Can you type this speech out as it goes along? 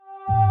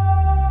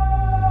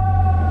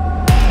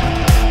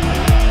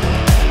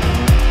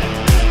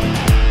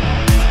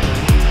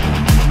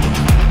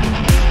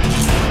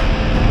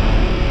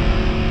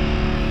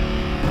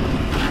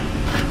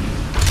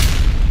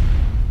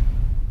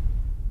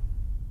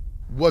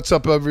What's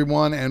up,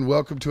 everyone, and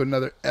welcome to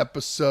another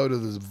episode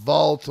of The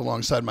Vault.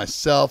 Alongside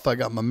myself, I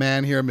got my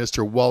man here,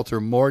 Mr.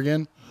 Walter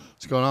Morgan.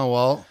 What's going on,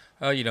 Walt?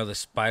 Oh, the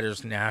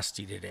spider's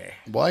nasty today.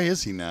 Why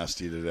is he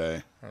nasty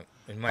today?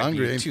 It might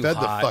Hungry. be Ain't too fed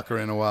hot. the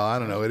fucker in a while. I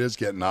don't know. It is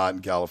getting hot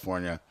in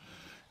California.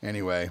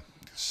 Anyway,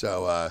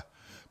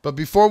 but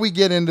before we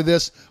get into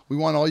this, we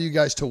want all you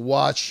guys to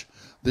watch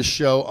the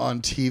show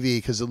on TV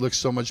because it looks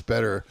so much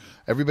better.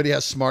 Everybody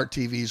has smart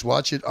TVs.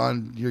 Watch it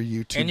on your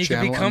YouTube And you can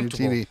channel be on your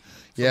comfortable TV. from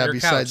Yeah, your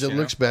besides couch, it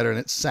looks better and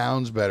it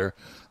sounds better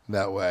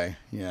that way.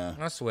 Yeah.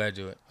 That's the way I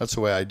do it. That's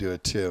the way I do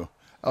it too.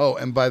 Oh,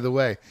 and by the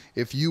way,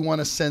 if you want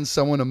to send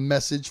someone a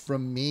message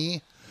from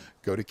me,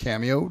 go to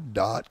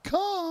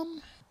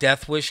cameo.com.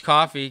 Death Wish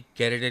coffee.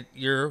 Get it at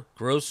your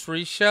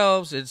grocery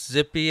shelves. It's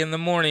zippy in the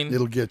morning.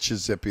 It'll get you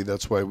zippy.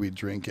 That's why we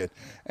drink it.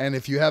 And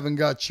if you haven't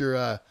got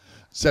your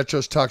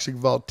Zetros Toxic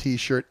Vault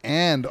t-shirt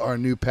and our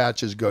new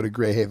patches, go to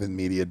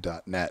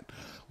greyhavenmedia.net.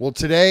 Well,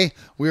 today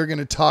we are going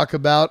to talk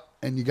about,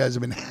 and you guys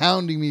have been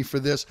hounding me for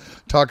this,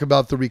 talk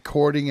about the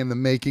recording and the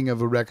making of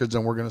the records.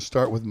 And we're going to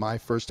start with my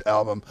first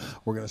album.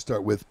 We're going to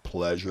start with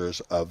Pleasures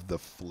of the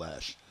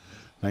Flesh.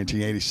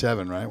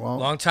 1987, right? Well,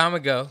 Long time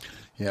ago.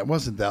 yeah, it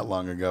wasn't that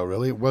long ago,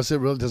 really. Was it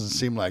really? Doesn't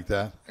seem like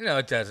that. No,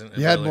 it doesn't.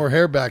 You had more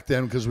hair back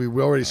then because we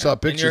already saw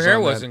And pictures. your hair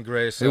on that. wasn't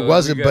gray. So It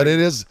wasn't, but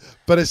it is.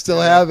 But I still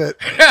have it.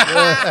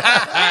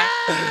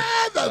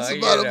 That's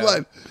the bottom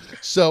line.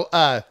 So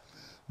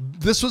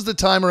this was the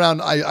time around.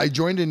 I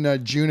joined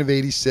in June of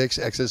 '86,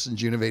 Exodus in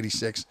June of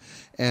 '86,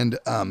 and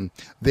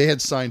they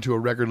had signed to a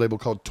record label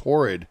called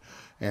Torrid,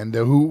 and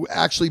who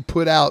actually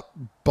put out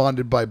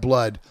Bonded by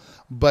Blood.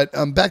 But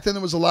back then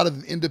there was a lot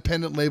of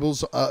independent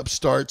labels,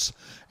 upstarts,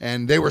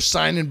 and they were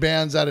signing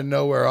bands out of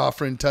nowhere,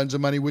 offering tons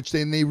of money, which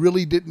they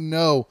really didn't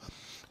know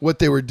what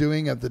they were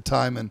doing at the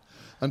time. And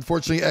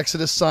unfortunately,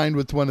 Exodus signed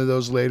with one of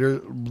those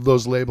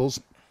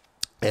labels.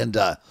 And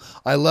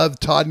I love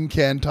Todd and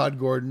Ken, Todd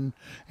Gordon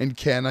and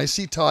Ken. I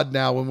see Todd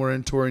now when we're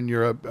in tour in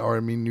Europe,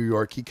 New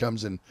York. He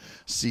comes and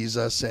sees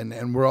us,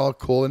 and we're all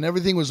cool. And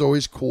everything was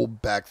always cool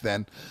back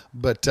then.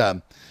 But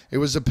it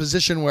was a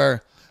position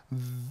where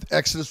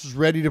Exodus was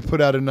ready to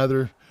put out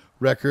another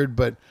record,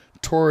 but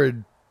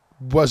Torrid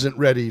wasn't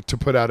ready to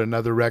put out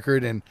another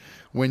record. And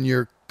when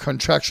you're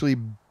contractually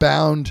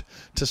bound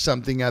to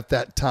something at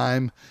that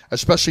time,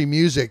 especially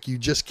music, you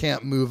just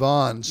can't move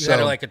on. You had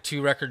like a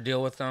 2-record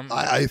deal with them?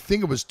 I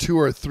think it was 2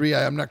 or 3.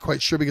 I'm not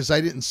quite sure because I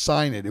didn't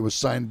sign it. It was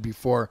signed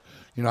before,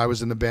 I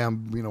was in the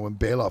band, when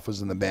Bailoff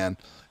was in the band.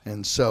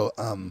 And so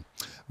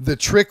the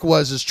trick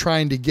was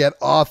trying to get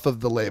off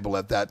of the label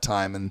at that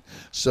time. And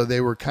so they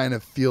were kind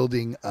of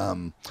fielding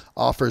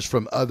offers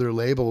from other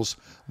labels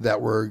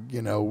that were,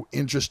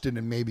 interested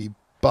in maybe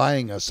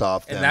buying us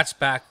off them. And that's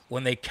back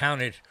when they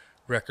counted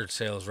record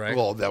sales, right?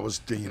 Well, that was,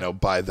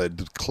 by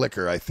the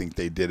clicker, I think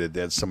they did it.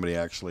 They had somebody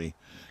actually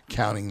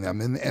counting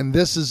them. And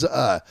this is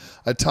a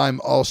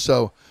time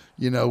also,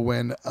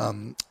 when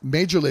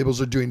major labels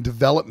are doing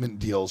development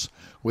deals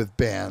with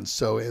bands.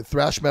 So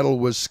thrash metal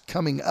was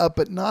coming up,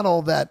 but not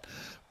all that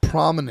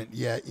prominent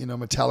yet.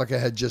 Metallica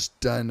had just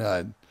done,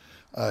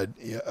 Ride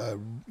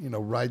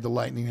the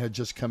Lightning had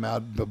just come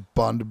out,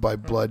 Bonded by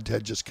Blood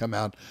had just come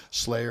out.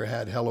 Slayer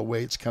had Hell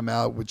Awaits come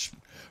out, which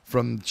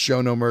from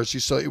Show No Mercy.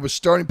 So it was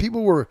starting.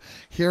 People were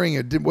hearing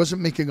it. It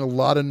wasn't making a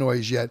lot of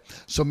noise yet.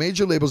 So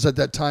major labels at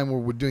that time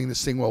were doing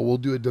this thing. Well, we'll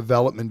do a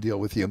development deal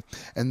with you,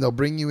 and they'll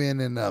bring you in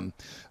and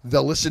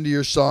they'll listen to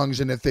your songs,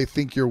 and if they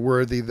think you're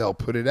worthy, they'll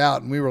put it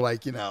out. And we were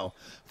like,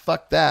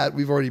 fuck that.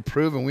 We've already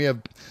proven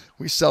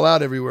we sell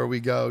out everywhere we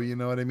go. You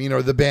know what I mean?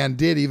 Or the band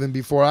did even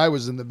before I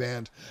was in the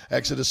band.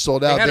 Exodus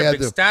sold out. They had a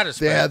big status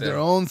They back had then. their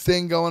own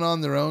thing going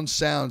on, their own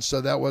sound.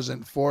 So that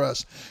wasn't for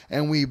us.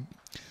 And we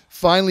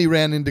finally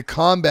ran into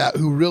Combat,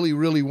 who really,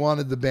 really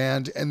wanted the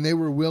band, and they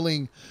were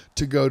willing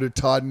to go to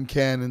Todd and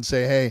Ken and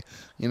say, hey,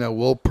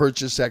 we'll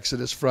purchase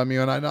Exodus from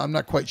you. And I'm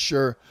not quite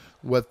sure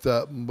what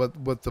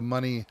the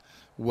money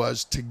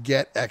was to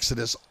get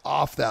Exodus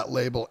off that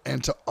label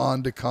and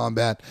on to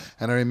Combat.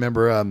 And I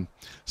remember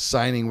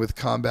signing with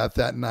Combat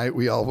that night.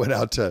 We all went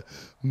out to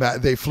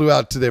they flew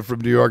out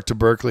from New York to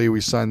Berkeley.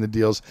 We signed the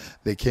deals.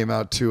 They came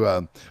out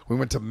to we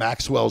went to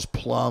Maxwell's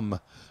Plum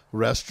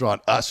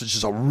restaurant, which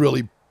is a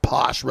really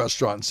posh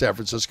restaurant in San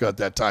Francisco at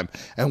that time,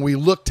 and we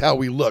looked how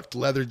we looked,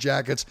 leather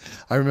jackets.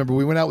 I remember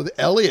we went out with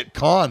Elliot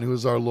Kahn, who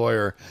was our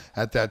lawyer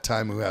at that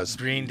time, who has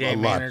Green Day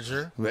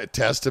manager,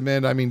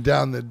 Testament. I mean,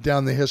 down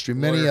the history,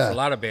 many for a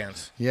lot of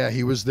bands. Yeah,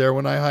 he was there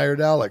when I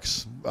hired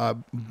Alex.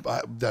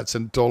 That's a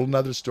total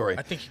another story.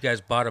 I think you guys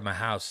bought him a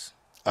house.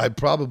 I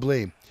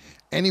probably.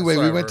 Anyway,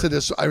 we went to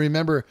this. I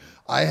remember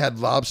I had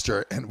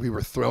lobster, and we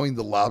were throwing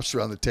the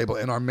lobster on the table,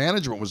 and our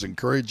management was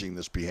encouraging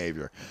this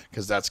behavior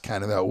because that's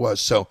kind of how it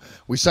was. So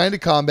we signed to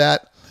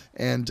Combat,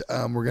 and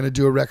we're going to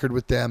do a record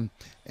with them.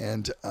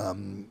 And,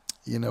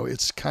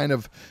 it's kind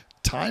of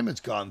time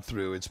has gone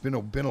through. It's been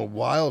a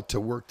while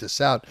to work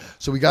this out.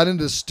 So we got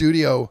into the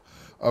studio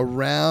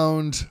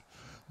around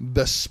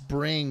the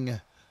spring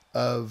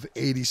of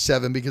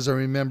 '87 because I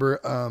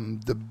remember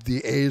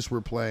the A's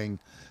were playing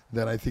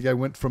that I think I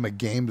went from a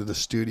game to the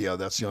studio.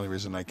 That's the only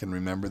reason I can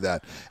remember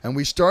that. And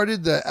we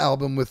started the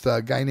album with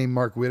a guy named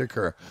Mark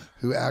Whitaker,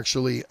 who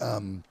actually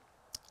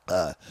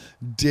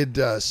did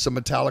some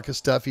Metallica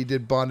stuff. He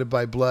did Bonded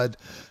by Blood,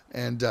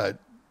 and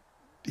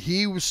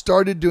he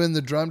started doing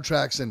the drum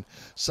tracks, and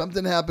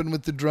something happened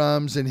with the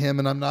drums and him,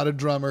 and I'm not a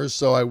drummer,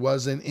 so I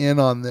wasn't in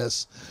on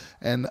this.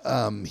 And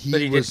But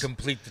he did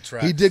complete the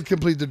tracks. He did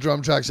complete the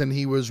drum tracks, and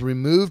he was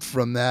removed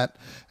from that.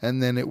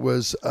 And then it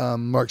was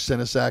Mark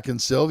Senesac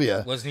and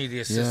Sylvia. Wasn't he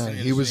the assistant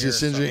engineer? He was the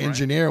assistant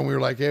engineer, and we were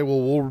like, hey,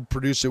 well, we'll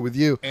produce it with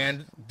you.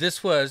 And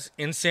this was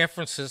in San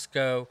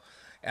Francisco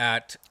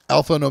at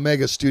Alpha and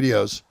Omega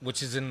Studios,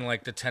 which is in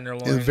like the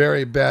Tenderloin. in a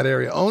very bad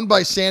area, owned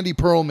by Sandy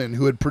Pearlman,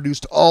 who had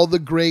produced all the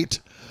great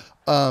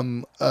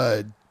Blue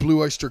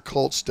Oyster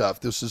Cult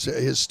stuff. This is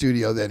his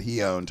studio that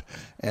he owned,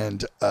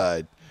 and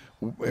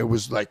it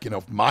was like,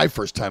 my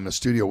first time in the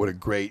studio. What a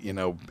great,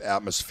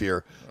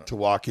 atmosphere to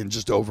walk in,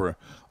 just overwhelmed.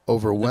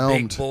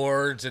 The big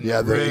boards and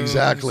yeah, the rooms.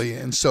 Exactly.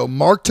 And so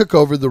Mark took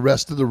over the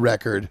rest of the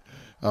record.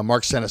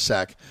 Mark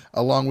Senesac,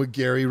 along with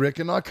Gary, Rick,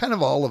 and kind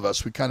of all of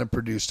us. We kind of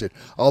produced it.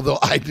 Although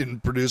I didn't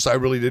produce, I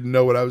really didn't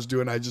know what I was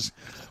doing.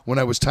 When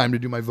I was time to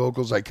do my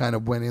vocals, I kind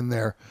of went in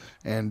there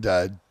and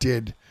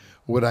did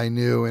what I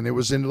knew. And it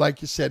was in,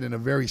 like you said, in a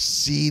very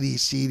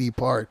seedy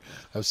part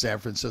of San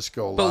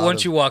Francisco. But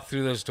once you walk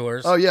through those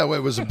doors. Oh, yeah. Well,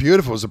 it was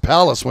beautiful. It was a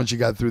palace once you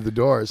got through the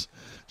doors.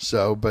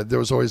 So, but there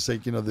was always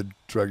like, the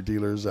drug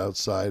dealers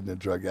outside and the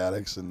drug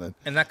addicts and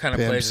that kind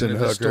of plays into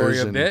the story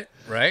a bit,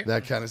 right?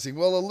 That kind of thing.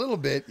 Well, a little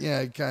bit,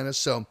 yeah, kind of.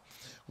 So,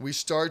 we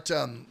start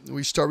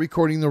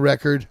recording the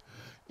record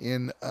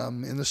in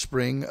the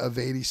spring of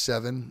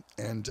 '87,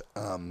 and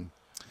the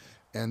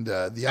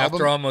album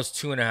after almost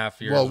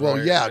 2.5 years. Well,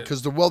 right? yeah,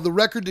 because the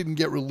record didn't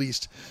get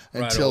released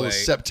until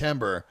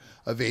September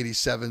of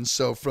 '87.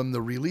 So from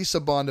the release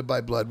of Bonded by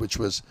Blood, which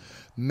was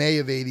May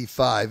of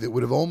 '85, it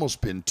would have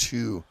almost been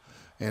two.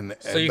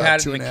 So you had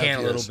it in the can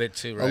a little bit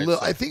too, right?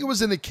 I think it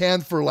was in the can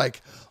for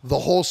like the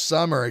whole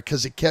summer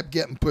because it kept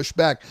getting pushed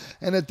back.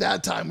 And at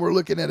that time, we're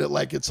looking at it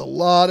like it's a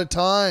lot of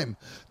time,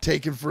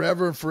 taking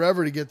forever and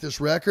forever to get this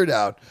record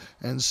out.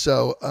 And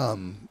so,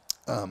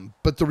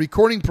 but the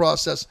recording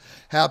process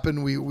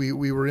happened. We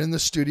were in the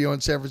studio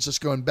in San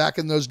Francisco, and back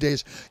in those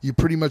days, you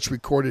pretty much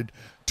recorded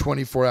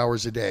 24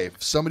 hours a day.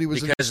 If somebody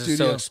was in the studio, it's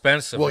so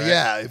expensive. Well, right?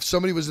 yeah, if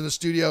somebody was in the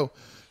studio,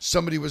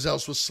 somebody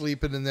else was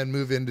sleeping, and then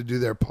move in to do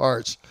their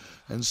parts.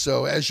 And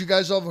so, as you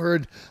guys all have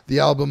heard, the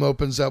album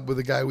opens up with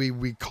a guy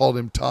we called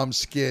him Tom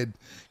Skid.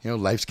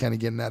 Life's kind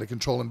of getting out of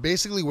control. And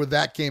basically where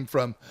that came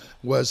from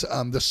was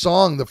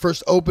the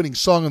first opening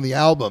song on the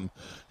album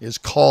is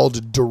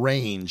called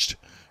Deranged.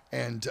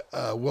 And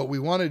what we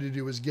wanted to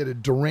do was get a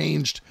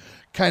deranged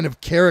kind of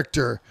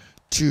character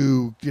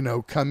to,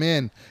 come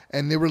in.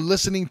 And they were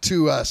listening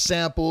to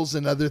samples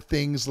and other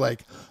things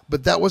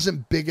but that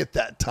wasn't big at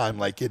that time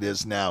like it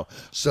is now.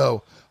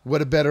 So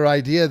what a better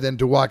idea than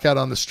to walk out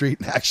on the street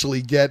and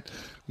actually get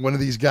one of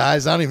these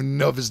guys. I don't even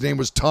know if his name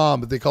was Tom,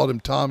 but they called him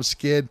Tom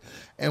Skid.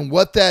 And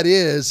what that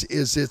is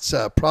it's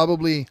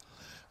probably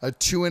a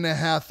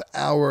 2.5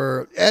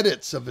 hour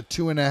edits of a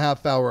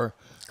 2.5 hour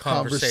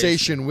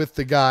conversation with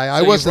the guy. So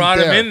I wasn't there.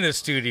 You brought him in the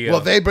studio.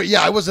 Well,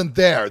 I wasn't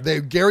there.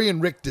 Gary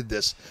and Rick did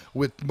this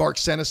with Mark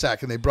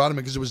Senesac, and they brought him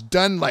in because it was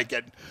done like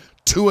at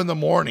 2 a.m,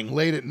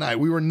 late at night.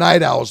 We were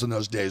night owls in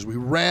those days. We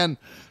ran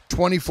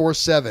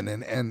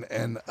 24/7,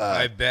 and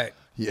I bet.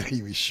 Yeah,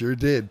 we sure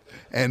did,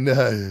 and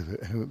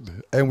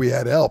we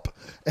had help,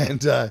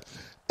 and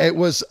it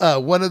was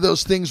one of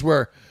those things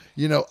where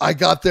I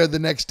got there the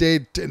next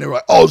day, and they were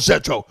like, "Oh,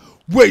 Zetro,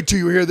 wait till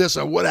you hear this."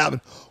 And what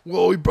happened?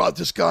 Well, we brought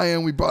this guy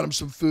in, we brought him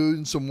some food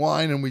and some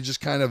wine, and we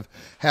just kind of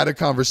had a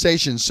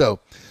conversation. So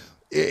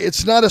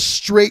it's not a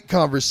straight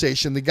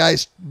conversation. The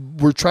guys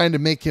were trying to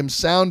make him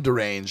sound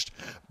deranged,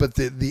 but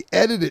they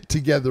edit it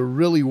together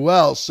really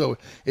well. So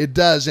it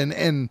does.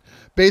 And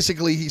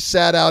basically he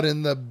sat out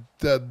in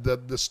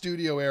the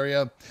studio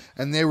area,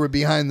 and they were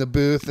behind the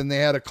booth, and they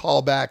had a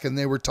call back, and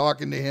they were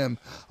talking to him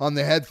on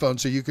the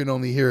headphones. So you can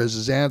only hear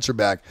his answer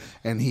back.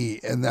 And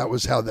that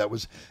was how that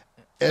was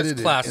edited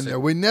in there.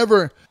 We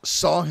never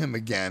saw him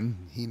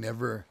again. He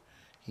never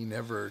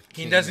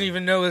He doesn't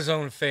even know his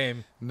own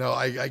fame. No,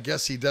 I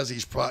guess he does.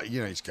 He's probably,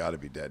 he's got to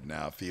be dead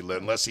now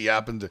unless he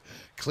happened to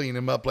clean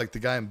him up like the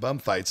guy in Bum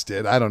Fights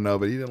did. I don't know,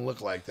 but he didn't look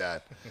like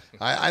that.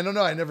 I don't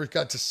know. I never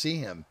got to see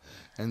him.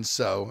 And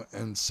so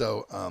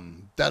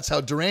that's how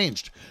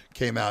Deranged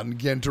came out. And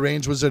again,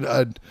 Deranged was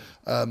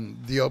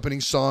the opening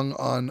song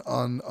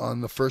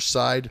on the first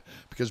side,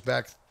 because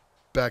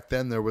back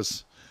then there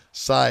was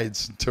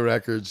sides to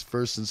records,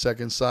 first and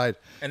second side.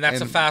 And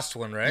that's a fast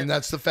one, right? And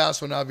that's the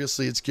fast one.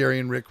 Obviously, it's Gary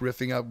and Rick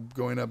riffing up,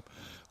 going up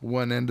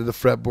one end of the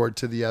fretboard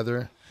to the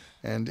other,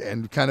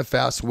 and kind of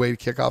fast way to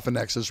kick off an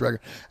Exodus record.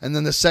 And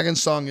then the second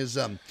song is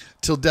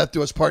Till Death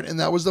Do Us Part, and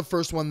that was the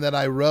first one that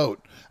I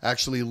wrote,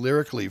 actually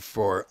lyrically,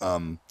 for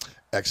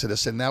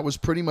Exodus, and that was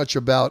pretty much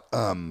about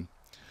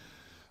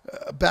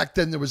back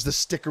then there was the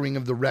stickering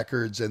of the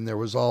records, and there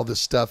was all this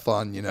stuff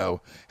on,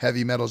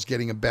 heavy metal's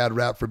getting a bad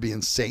rap for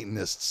being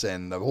Satanists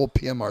and the whole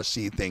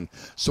PMRC thing.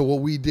 So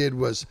what we did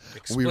was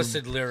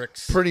explicit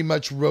lyrics. Pretty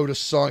much wrote a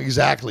song.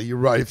 Exactly, you're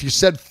right. If you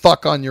said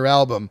 "fuck" on your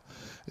album,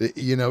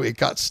 it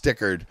got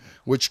stickered,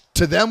 which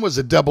to them was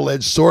a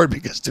double-edged sword,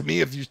 because to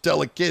me, if you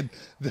tell a kid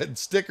that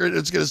stickered,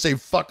 it's going to say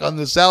 "fuck" on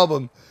this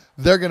album,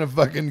 they're going to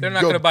fucking They're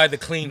not going to buy the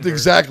clean version.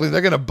 Exactly.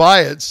 They're going to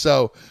buy it.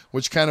 So,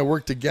 which kind of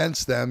worked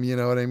against them, you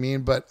know what I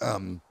mean? But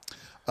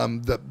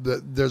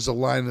there's a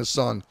line in the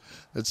song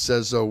that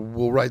says,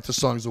 we'll write the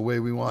songs the way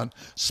we want,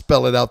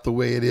 spell it out the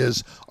way it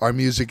is. Our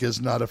music is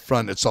not a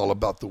front. It's all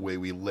about the way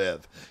we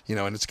live,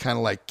 and it's kind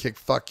of like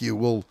fuck you.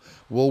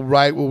 We'll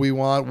write what we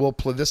want. We'll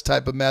play this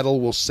type of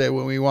metal. We'll say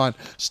what we want.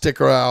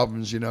 Stick our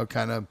albums,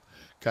 kind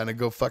of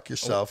go fuck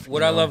yourself.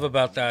 What I love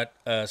about that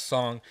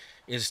song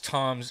is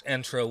Tom's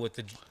intro with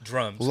the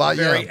drums.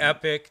 Very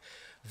epic,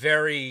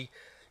 very,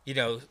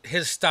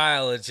 his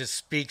style, it just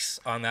speaks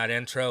on that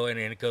intro, and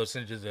then it goes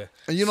into the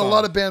and song. A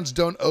lot of bands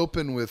don't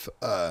open with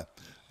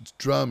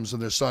drums in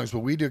their songs, but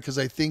we do, because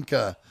I think,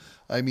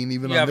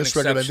 even on this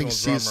record, I think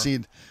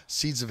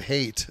Seeds of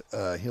Hate,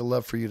 he'll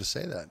love for you to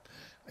say that.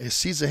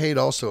 Seeds of Hate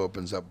also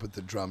opens up with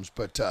the drums,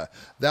 but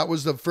that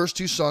was the first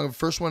two songs. The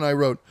first one I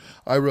wrote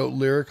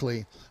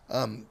lyrically.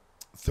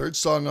 Third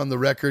song on the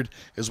record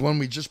is one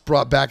we just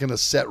brought back in a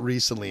set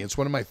recently. It's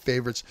one of my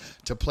favorites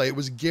to play. It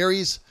was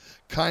Gary's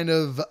kind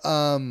of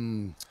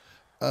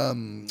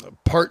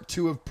part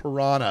 2 of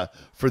Piranha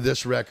for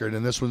this record,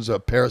 and this one's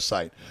a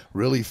Parasite.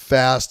 Really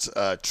fast,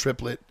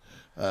 triplet,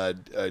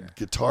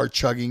 guitar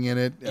chugging in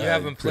it. You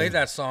haven't played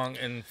that song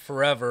in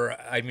forever.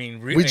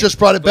 We just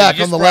brought it back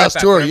on the last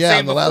tour. Yeah,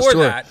 on the last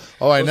tour. I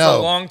know. It was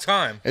a long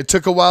time. It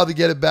took a while to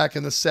get it back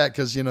in the set,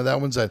 because that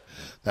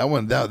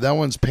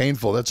one's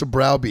painful. That's a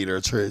browbeater.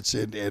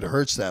 It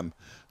hurts them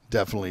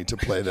definitely to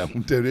play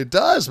them. Dude, it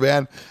does,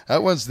 man.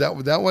 That one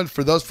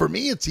for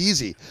me it's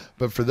easy,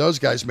 but for those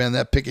guys, man,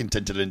 that picking, it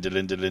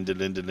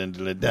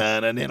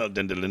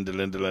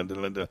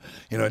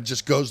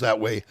just goes that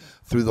way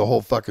through the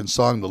whole fucking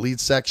song. The lead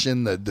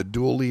section, the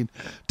dual lead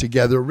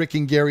together, Rick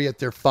and Gary at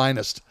their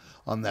finest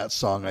on that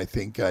song. I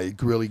think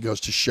it really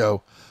goes to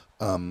show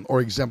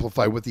or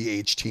exemplify what the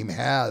H Team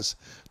has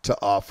to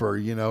offer,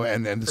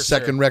 and the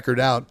second record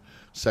out,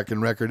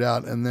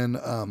 and then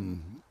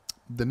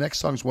the next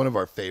song's one of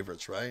our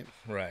favorites, right?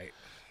 Right.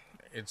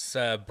 It's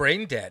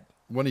Brain Dead.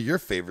 One of your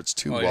favorites,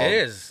 too, Walt. It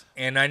is.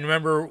 And I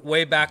remember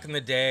way back in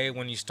the day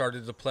when you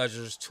started the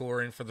Pleasures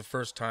touring for the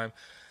first time,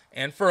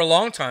 and for a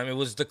long time, it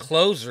was the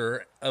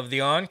closer of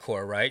the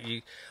encore, right?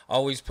 You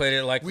always played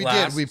it last. We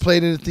did. We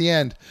played it at the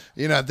end.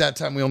 At that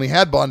time, we only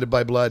had Bonded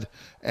by Blood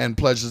and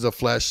Pleasures of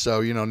Flesh.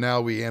 So,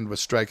 now we end with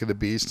Strike of the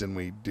Beast, and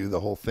we do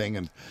the whole thing,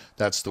 and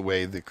that's the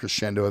way, the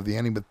crescendo of the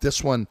ending. But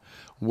this one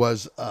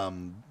was the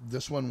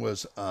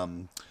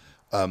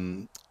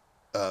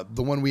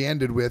one we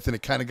ended with, and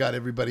it kind of got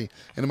everybody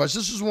in a much.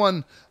 This is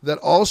one that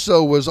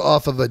also was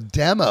off of a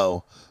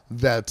demo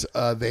that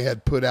they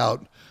had put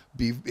out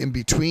in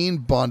between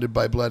Bonded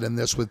by Blood and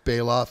this with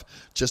Bailoff,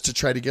 just to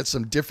try to get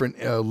some different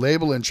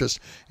label interest,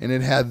 and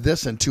it had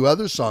this and 2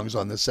 other songs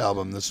on this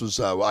album. This was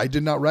I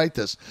did not write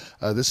this.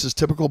 This is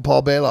typical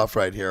Paul Bailoff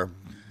right here.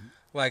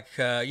 I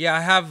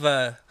have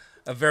a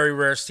very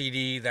rare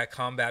CD that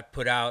Combat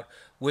put out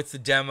with the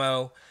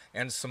demo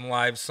and some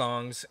live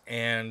songs,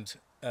 and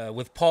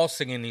with Paul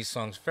singing these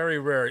songs. Very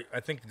rare.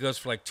 I think it goes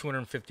for like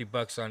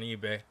 $250 on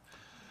eBay.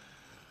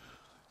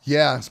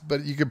 Yeah,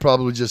 but you could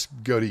probably just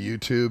go to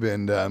YouTube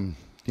and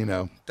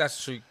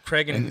That's true.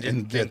 Craig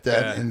didn't get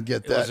think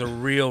that it was a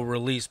real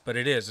release, but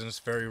it is, and it's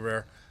very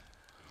rare.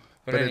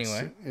 But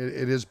anyway,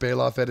 it is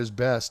Bailoff at his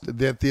best.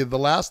 The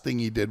last thing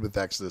he did with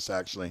Exodus,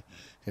 actually,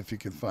 if you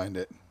can find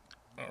it.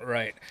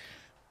 Right.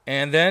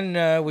 And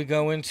then we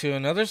go into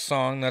another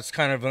song that's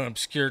kind of an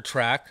obscure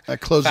track. That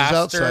closes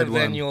out side one. Faster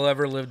Than You'll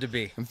Ever Live to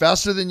Be. And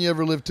Faster Than You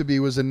Ever Live to Be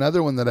was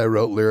another one that I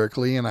wrote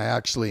lyrically, and I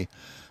actually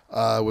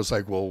was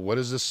like, well, what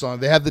is this song?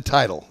 They have the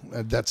title.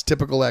 That's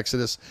typical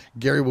Exodus.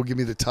 Gary will give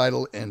me the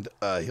title, and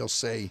he'll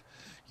say,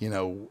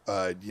 he'll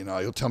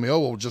tell me, oh,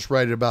 well, just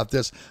write it about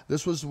this.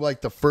 This was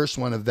like the first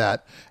one of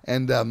that.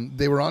 And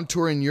they were on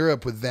tour in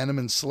Europe with Venom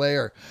and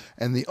Slayer,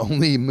 and the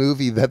only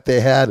movie that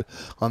they had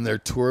on their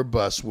tour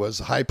bus was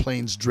High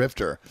Plains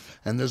Drifter.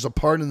 And there's a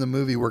part in the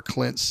movie where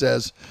Clint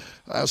says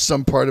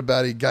some part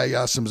about a guy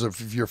asks him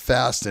if you're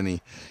fast,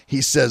 and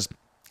he says,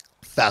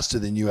 faster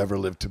than you ever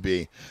lived to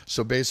be.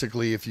 So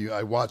basically,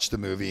 I watched the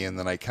movie, and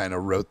then I kind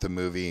of wrote the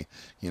movie,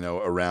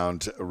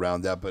 around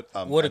that. But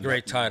what a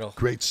great title!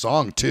 Great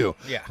song too.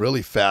 Yeah,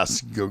 really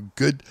fast.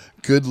 Good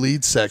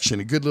lead section.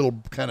 A good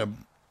little kind of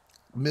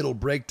middle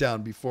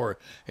breakdown before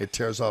it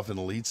tears off in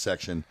the lead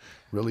section.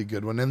 Really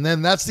good one. And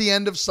then that's the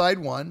end of side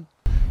one.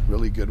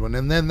 Really good one.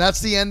 And then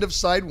that's the end of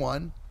side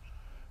one.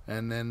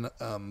 And then,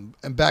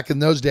 and back in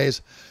those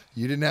days,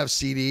 you didn't have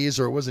CDs,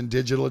 or it wasn't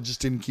digital. It just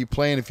didn't keep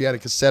playing. If you had a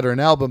cassette or an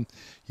album,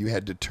 you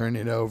had to turn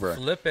it over.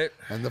 Flip it.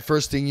 And the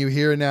first thing you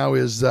hear now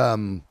is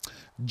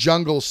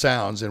jungle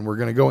sounds, and we're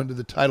going to go into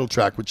the title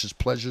track, which is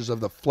Pleasures of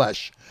the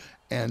Flesh.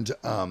 And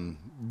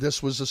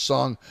this was a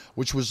song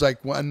which was like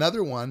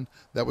another one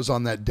that was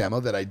on that demo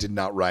that I did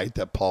not write,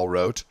 that Paul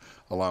wrote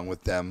along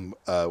with them,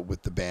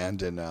 with the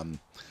band. And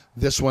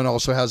this one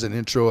also has an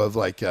intro of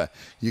like,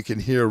 you can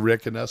hear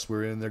Rick and us,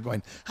 we're in there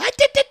going,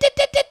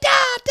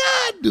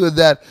 doing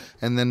that.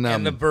 And then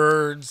and the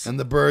birds. in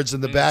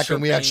the back.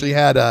 And we actually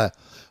had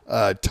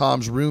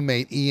Tom's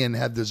roommate, Ian,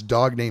 had this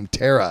dog named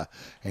Tara,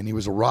 and he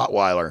was a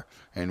Rottweiler.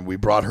 And we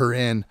brought her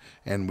in,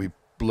 and we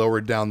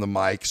lowered down the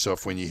mic, so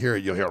if when you hear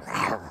it, you'll hear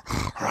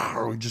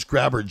we just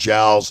grab her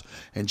jowls,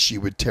 and she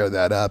would tear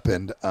that up.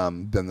 And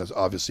then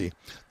obviously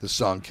the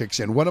song kicks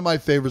in. One of my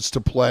favorites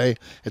to play.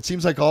 It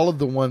seems like all of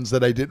the ones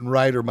that I didn't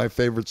write are my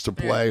favorites to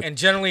play. And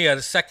generally,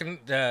 the second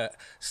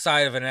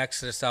side of an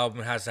Exodus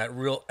album has that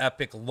real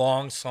epic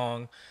long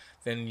song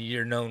than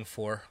you're known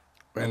for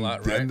a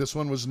lot, right? And this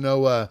one was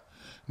no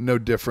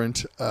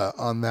different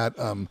on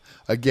that.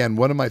 Again,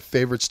 one of my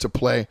favorites to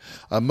play.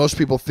 Most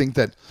people think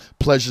that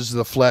Pleasures of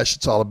the Flesh,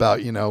 it's all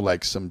about,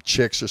 like some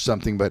chicks or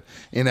something, but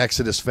in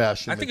Exodus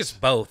fashion, I think it's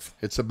both.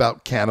 It's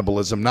about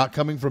cannibalism. Not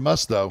coming from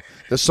us, though.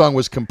 This song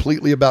was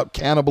completely about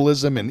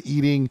cannibalism and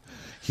eating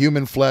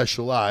human flesh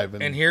alive.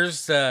 And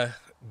here's the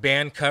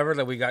band cover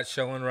that we got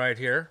showing right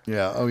here.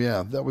 Yeah, oh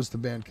yeah, that was the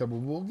band cover.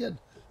 We'll get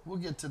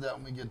to that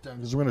when we get done,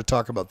 because we're going to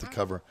talk about the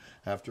cover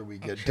after we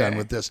get done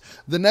with this.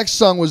 The next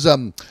song was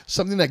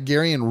something that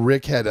Gary and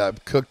Rick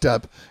had cooked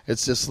up.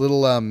 It's this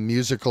little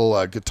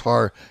musical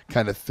guitar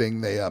kind of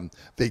thing.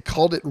 They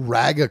called it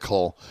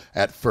Ragacle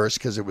at first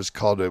because it was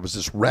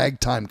this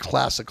ragtime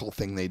classical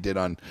thing they did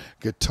on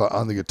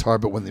the guitar.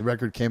 But when the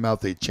record came out,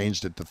 they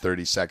changed it to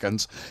 30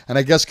 seconds. And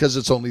I guess because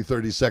it's only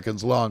 30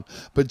 seconds long,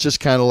 but just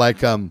kind of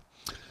like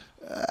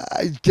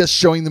I guess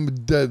showing them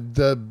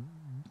the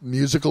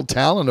musical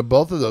talent of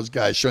both of those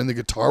guys, showing the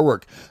guitar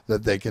work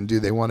that they can do.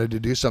 They wanted to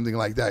do something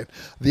like that.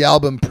 The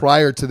album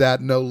prior to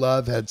that, No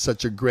Love, had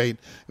such a great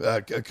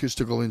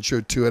acoustical intro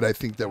to it. I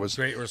think there was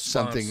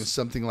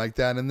something like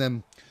that. And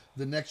then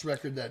the next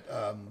record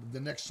the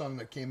next song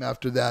that came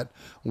after that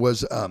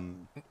was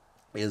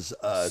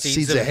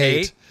Seeds of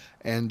Hate.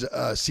 And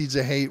Seeds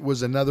of Hate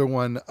was another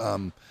one,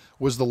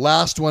 was the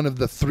last one of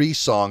the 3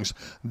 songs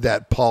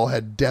that Paul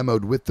had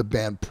demoed with the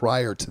band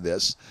prior to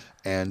this.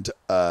 And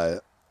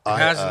it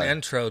has an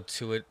intro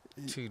to it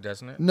too,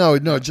 doesn't it? No,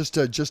 just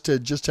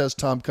has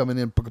Tom coming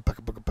in.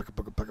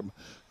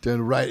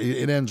 Right,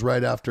 it ends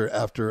right after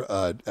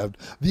the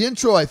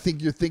intro. I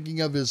think you're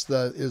thinking of is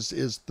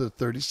the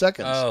 30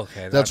 seconds. Oh,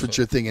 okay, that's what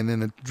you're thinking. And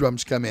then the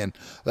drums come in.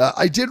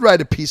 I did write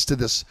a piece to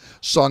this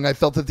song. I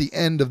felt at the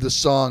end of the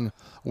song,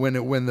 when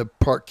the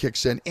part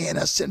kicks in,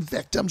 innocent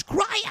victims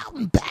cry out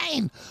in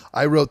pain.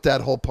 I wrote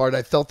that whole part.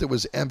 I felt it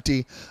was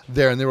empty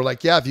there, and they were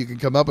like, "Yeah, if you can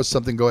come up with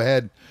something, go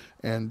ahead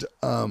and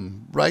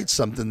write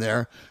something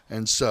there."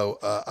 And so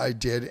I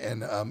did.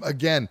 And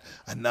again,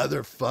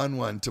 another fun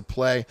one to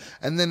play.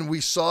 And then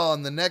we saw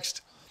on the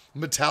next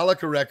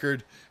Metallica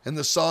record, in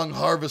the song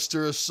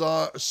Harvester of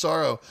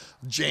Sorrow,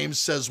 James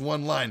says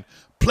one line,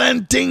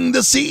 "Planting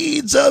the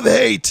seeds of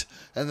hate."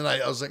 And then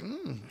I was like,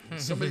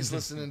 somebody's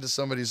listening to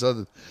somebody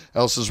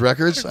else's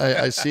records.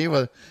 I see.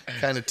 Well,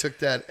 kind of took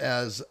that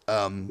as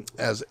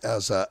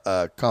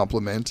a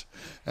compliment.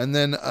 And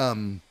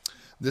then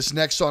this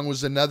next song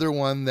was another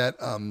one that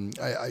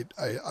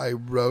I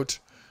wrote,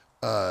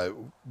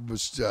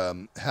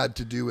 had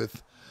to do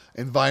with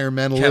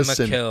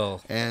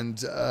environmentalists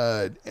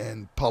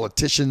and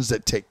politicians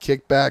that take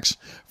kickbacks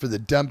for the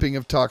dumping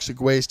of toxic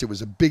waste. It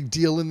was a big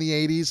deal in the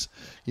 80s,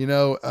 and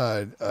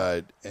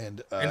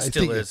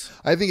still is.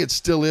 I think it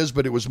still is,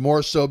 but it was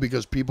more so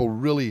because people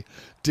really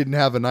didn't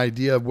have an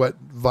idea of what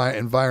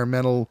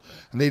environmental,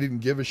 and they didn't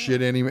give a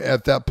shit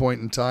at that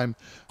point in time.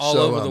 All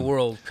over the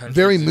world.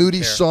 Very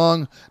moody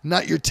song,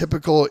 not your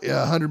typical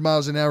 100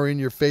 miles an hour in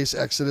your face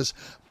Exodus,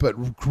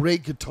 but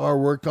great guitar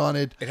work on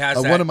it. It has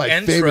one of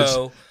my favorites.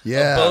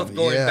 Yeah, of both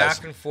going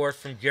back and forth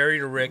from Gary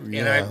to Rick.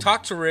 Yeah. And I've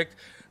talked to Rick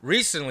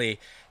recently,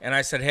 and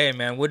I said, "Hey,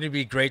 man, wouldn't it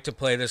be great to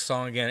play this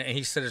song again?" And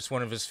he said it's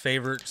one of his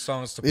favorite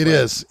songs to play. It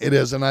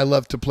is, and I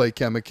love to play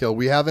Chemical.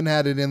 We haven't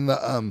had it in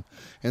the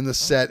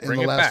set in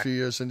the last few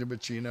years,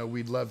 but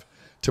we'd love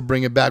to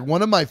bring it back.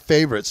 One of my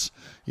favorites,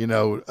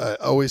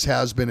 always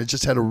has been. It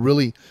just had a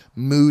really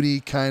moody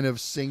kind of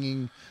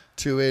singing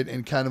to it,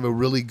 and kind of a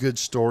really good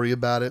story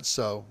about it.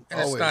 So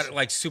it's not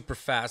like super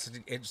fast.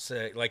 It's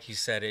like you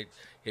said,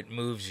 it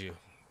moves you.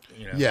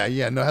 Yeah.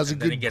 No, it has a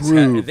good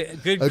groove.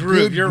 Good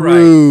groove. You're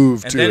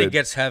right. And then it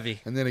gets heavy.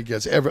 And then it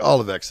gets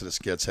all of Exodus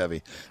gets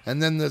heavy.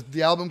 And then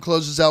the album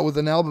closes out with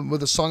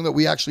a song that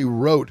we actually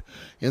wrote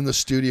in the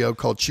studio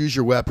called "Choose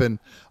Your Weapon."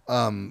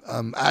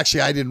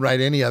 Actually, I didn't write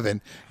any of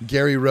it.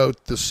 Gary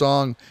wrote the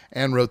song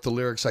and wrote the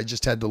lyrics. I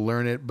just had to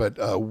learn it. But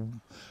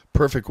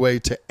perfect way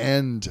to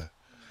end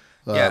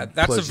Yeah, that's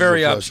a Pleasures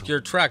very of Flesh.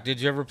 obscure track.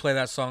 Did you ever play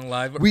that song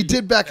live? We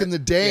did back in the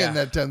day, Yeah. and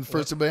that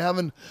first, but I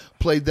haven't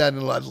played that in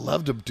a lot. I'd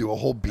love to do a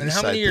whole B-side And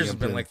how many years thing has it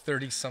been? and Like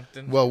 30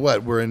 something? well,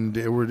 what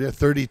we're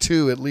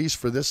 32 at least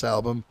for this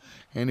album.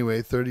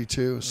 Anyway,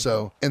 32. Mm-hmm.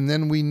 So, and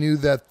then we knew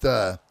that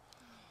the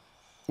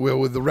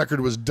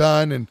record was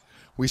done, and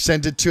we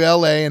sent it to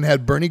L.A. and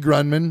had Bernie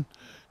Grunman.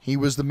 He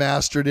was the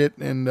mastered it,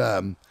 and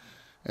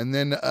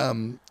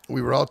then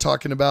we were all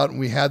talking about, and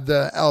we had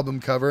the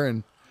album cover,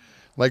 and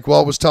like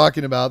Walt was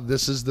talking about,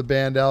 this is the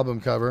band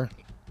album cover.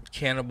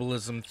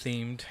 Cannibalism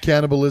themed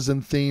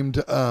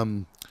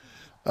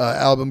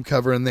album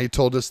cover, and they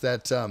told us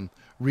that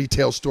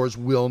retail stores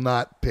will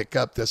not pick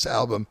up this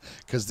album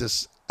because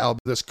this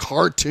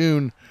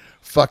cartoon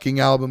fucking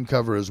album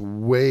cover is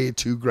way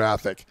too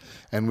graphic.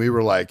 And we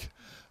were like,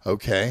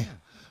 okay,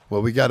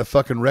 well, we got a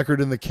fucking record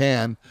in the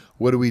can.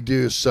 What do we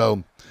do?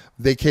 So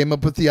they came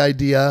up with the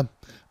idea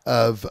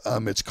of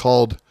it's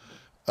called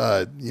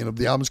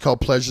the album's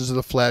called Pleasures of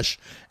the Flesh,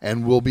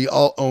 and we'll be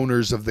all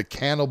owners of the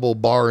Cannibal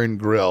Bar and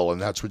Grill,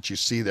 and that's what you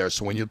see there.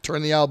 So when you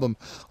turn the album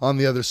on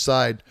the other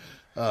side,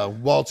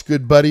 Walt's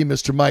good buddy,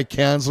 Mr. Mike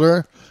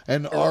Kanzler,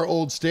 and our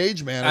old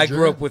stage manager. I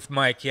grew up with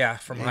Mike,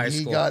 from and high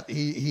school.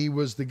 He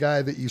was the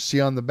guy that you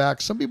see on the back.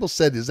 Some people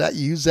said, "Is that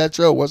you,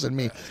 Zetro?" It wasn't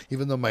me,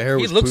 even though my hair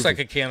was. He looks poofy. like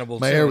a cannibal.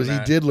 My hair was. He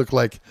did look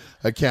like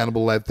a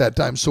cannibal at that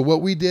time. So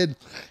what we did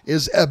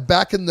is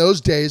back in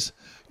those days,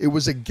 it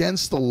was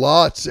against the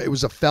law. It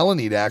was a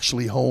felony to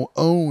actually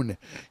own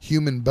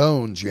human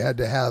bones. You had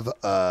to have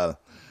a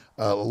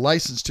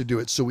license to do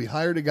it. So we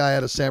hired a guy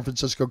out of San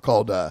Francisco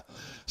called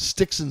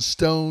Sticks and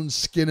Stones,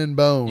 Skin and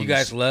Bones. You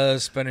guys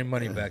love spending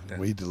money back then.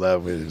 We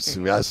love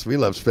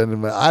spending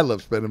money. I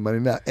love spending money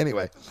now.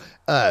 Anyway,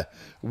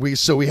 we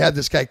had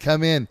this guy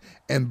come in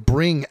and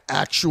bring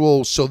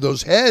actual. So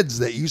those heads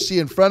that you see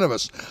in front of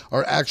us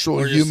are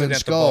actual human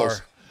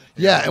skulls.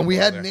 Yeah, and we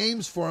had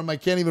names for them. I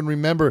can't even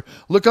remember.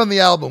 Look on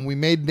the album. We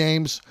made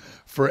names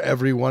for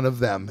every one of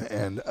them,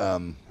 and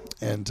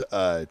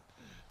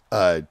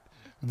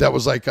that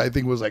was like, I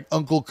think it was like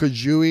Uncle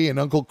Kajui and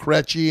Uncle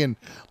Kretchy, and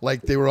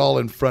like they were all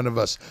in front of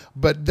us.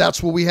 But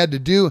that's what we had to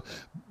do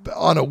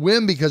on a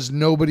whim because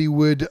nobody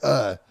would.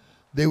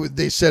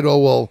 They said, oh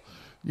well,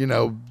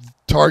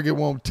 Target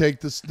won't take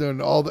this and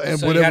all the and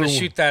so whatever. You had to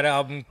shoot that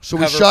album. So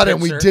we shot it,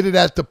 and we did it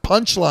at the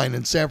Punchline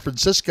in San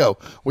Francisco,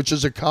 which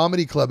is a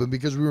comedy club. And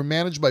because we were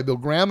managed by Bill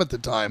Graham at the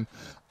time,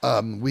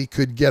 we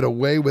could get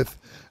away with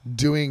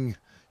doing,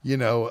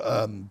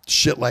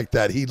 shit like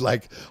that. He'd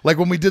like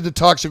when we did the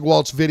Toxic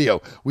Waltz video,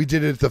 we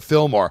did it at the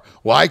Fillmore.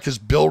 Why? Because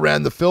Bill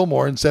ran the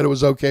Fillmore and said it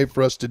was okay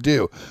for us to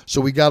do.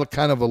 So we got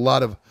kind of a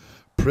lot of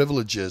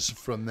privileges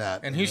from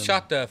that. And who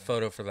shot the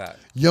photo for that?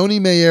 Yoni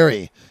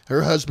Mayeri.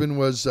 Her husband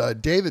was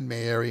David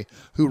Mayeri,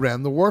 who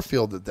ran the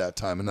Warfield at that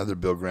time, another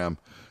Bill Graham.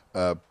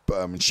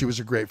 She was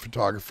a great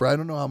photographer. I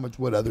don't know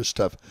what other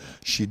stuff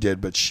she did,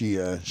 but she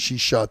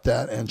shot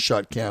that and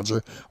shot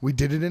Kanzler. We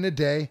did it in a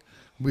day.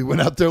 We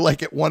went out there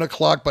like at 1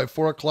 o'clock. By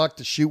 4 o'clock,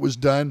 the shoot was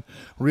done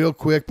real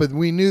quick. But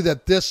we knew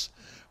that this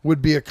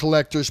would be a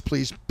collector's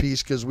piece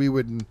because we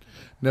would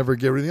never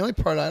get rid of it. The only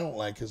part I don't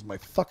like is my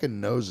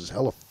fucking nose is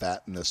hella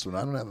fat in this one.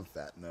 I don't have a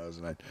fat nose,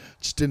 and I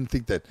just didn't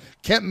think that.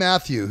 Kent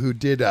Matthew, who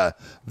did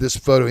this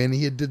photo, and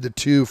he did the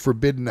 2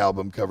 Forbidden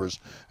album covers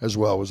as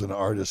well, was an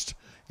artist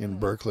in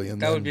Berkeley. And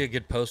that would be a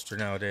good poster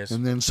nowadays.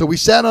 And then so we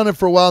sat on it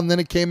for a while, and then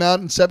it came out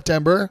in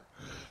September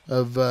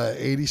of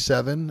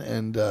 '87,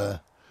 and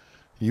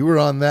you were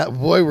on that.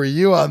 Boy, were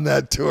you on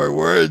that tour,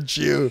 weren't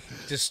you?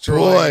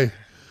 Destroy.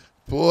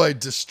 Boy,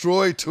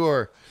 Destroy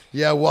tour.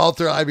 Yeah,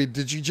 Walter, I mean,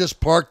 did you just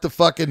park the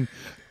fucking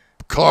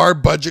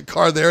budget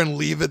car there and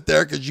leave it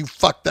there because you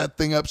fucked that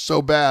thing up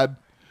so bad?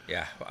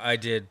 Yeah, I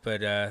did,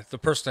 but the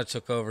person that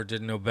took over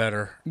didn't know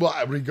better. Well,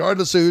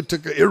 irregardless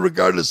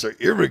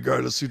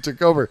who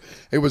took over,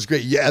 it was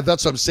great. Yeah,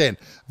 that's what I'm saying.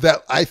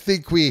 That I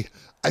think we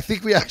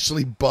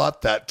actually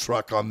bought that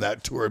truck on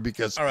that tour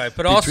because all right,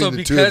 but also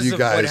because of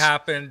guys, what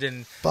happened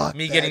and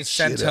me getting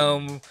sent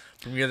home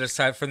from the other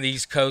side, from the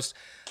East Coast.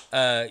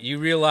 You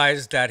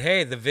realized that,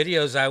 hey, the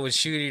videos I was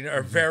shooting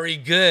are very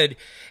good.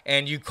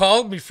 And you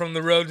called me from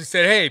the road and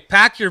said, hey,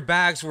 pack your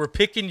bags. We're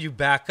picking you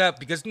back up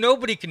because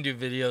nobody can do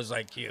videos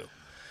like you.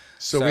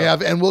 So we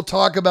have, and we'll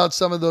talk about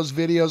some of those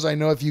videos. I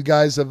know if you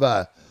guys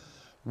have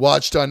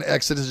watched on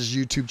Exodus's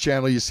YouTube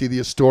channel, you see the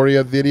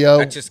Astoria video.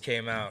 That just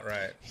came out,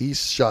 right? He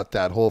shot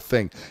that whole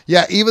thing.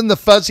 Yeah, even the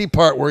fuzzy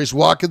part where he's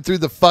walking through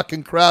the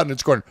fucking crowd and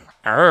it's going,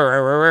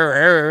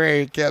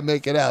 you can't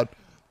make it out.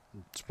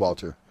 It's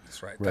Walter.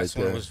 Right. That's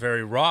when it was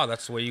very raw.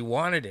 That's the way you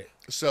wanted it.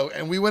 So,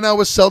 and we went out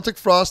with Celtic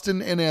Frost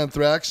and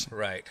Anthrax.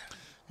 Right.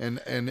 And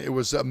it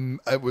was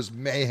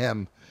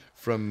mayhem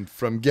from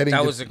getting.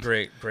 That was a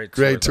great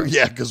tour.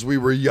 Yeah, because we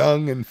were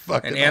young and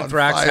fucking. And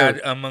Anthrax on fire.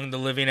 had Among the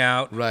Living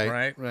Out.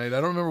 Right. I don't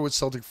remember what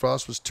Celtic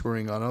Frost was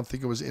touring on. I don't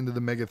think it was Into the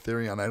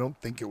Megatherion. I don't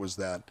think it was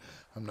that.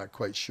 I'm not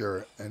quite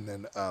sure. And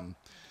then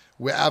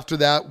after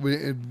that,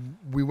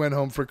 we went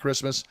home for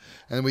Christmas,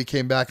 and we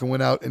came back and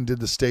went out and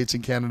did the States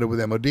and Canada with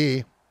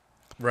MOD.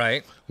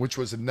 Right. which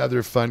was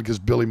another fun because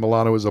Billy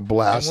Milano was a And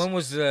blast. when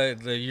was the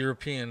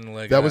European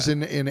leg? That was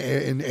in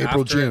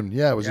April, after June.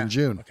 Yeah, it was Yeah. in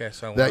June. Okay,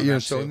 so I went that on year.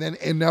 that So too.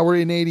 and now we're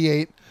in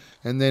 '88,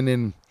 and then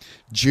in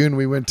June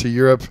we went to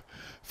Europe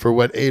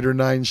for 8 or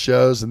 9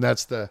 shows, and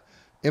that's the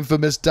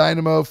infamous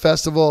Dynamo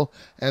Festival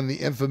and the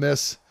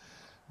infamous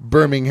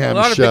Birmingham A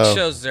lot of show. big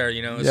shows there,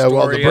 you know. Yeah,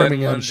 well, the Astoria in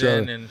Birmingham show.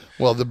 London and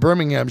Well, the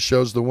Birmingham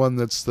show's the one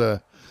that's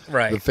the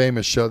right.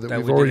 famous show that, That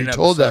we've we did already an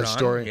told that episode on.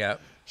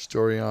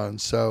 story Yeah. on.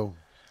 So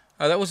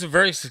That was a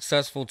very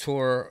successful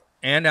tour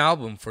and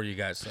album for you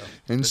guys,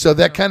 though. and so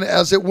that kind of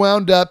as it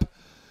wound up,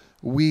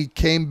 we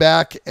came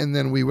back and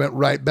then we went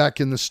right back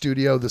in the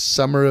studio the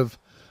summer of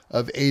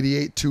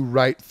 '88 to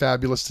write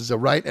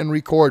write and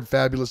record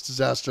Fabulous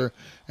Disaster,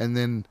 and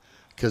then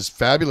because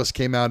Fabulous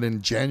came out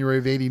in January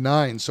of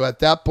 '89. So at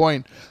that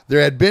point,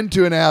 there had been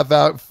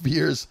 2.5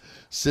 years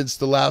since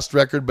the last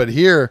record, but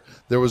here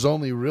there was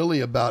only really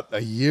about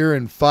 1 year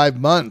and 5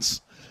 months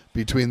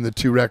between the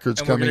 2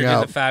 records And we're coming gonna out.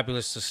 get the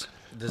Fabulous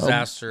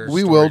Disaster.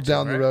 We story will too,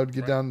 down the right? road,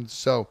 get Right. down.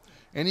 So,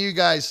 any of you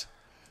guys,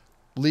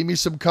 leave me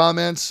some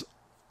comments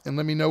and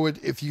let me know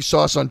if you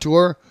saw us on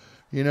tour.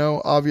 You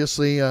know,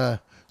 obviously,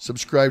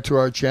 subscribe to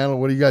our channel.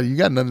 What do you got? You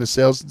got nothing to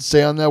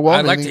say on that wall?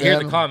 I'd like to Anything hear add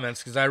the on?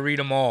 comments because I read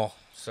them all.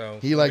 So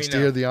He let likes me to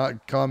know. hear the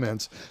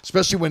comments,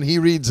 especially when he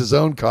reads his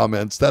own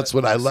comments. That's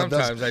what I love.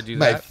 Sometimes That's I do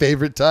my that.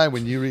 favorite time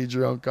when you read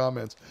your own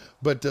comments.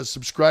 But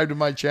subscribe to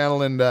my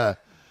channel, and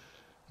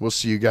we'll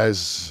see you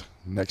guys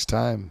next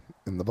time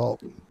in the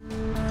vault.